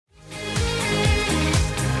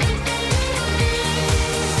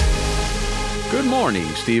morning,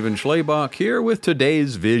 Stephen Schlabach here with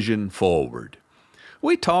today's Vision Forward.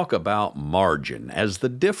 We talk about margin as the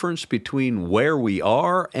difference between where we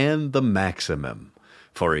are and the maximum.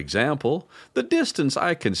 For example, the distance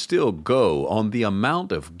I can still go on the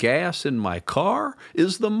amount of gas in my car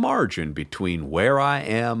is the margin between where I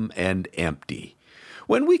am and empty.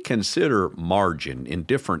 When we consider margin in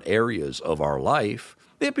different areas of our life,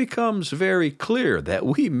 it becomes very clear that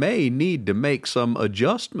we may need to make some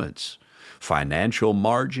adjustments. Financial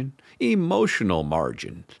margin, emotional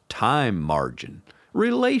margin, time margin,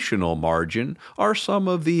 relational margin are some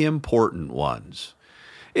of the important ones.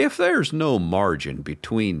 If there's no margin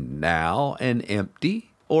between now and empty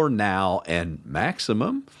or now and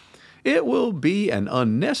maximum, it will be an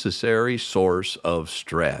unnecessary source of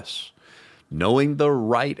stress. Knowing the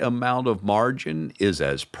right amount of margin is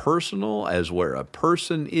as personal as where a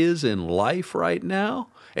person is in life right now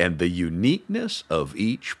and the uniqueness of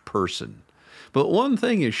each person. But one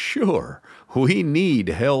thing is sure, we need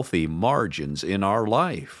healthy margins in our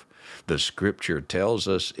life. The scripture tells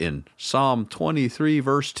us in Psalm 23,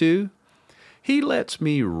 verse 2, He lets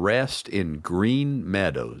me rest in green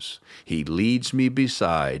meadows. He leads me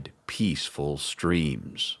beside peaceful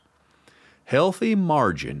streams. Healthy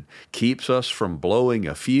margin keeps us from blowing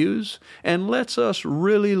a fuse and lets us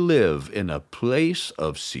really live in a place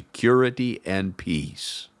of security and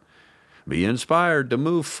peace. Be inspired to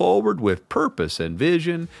move forward with purpose and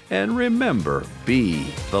vision, and remember, be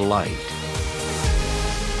the light.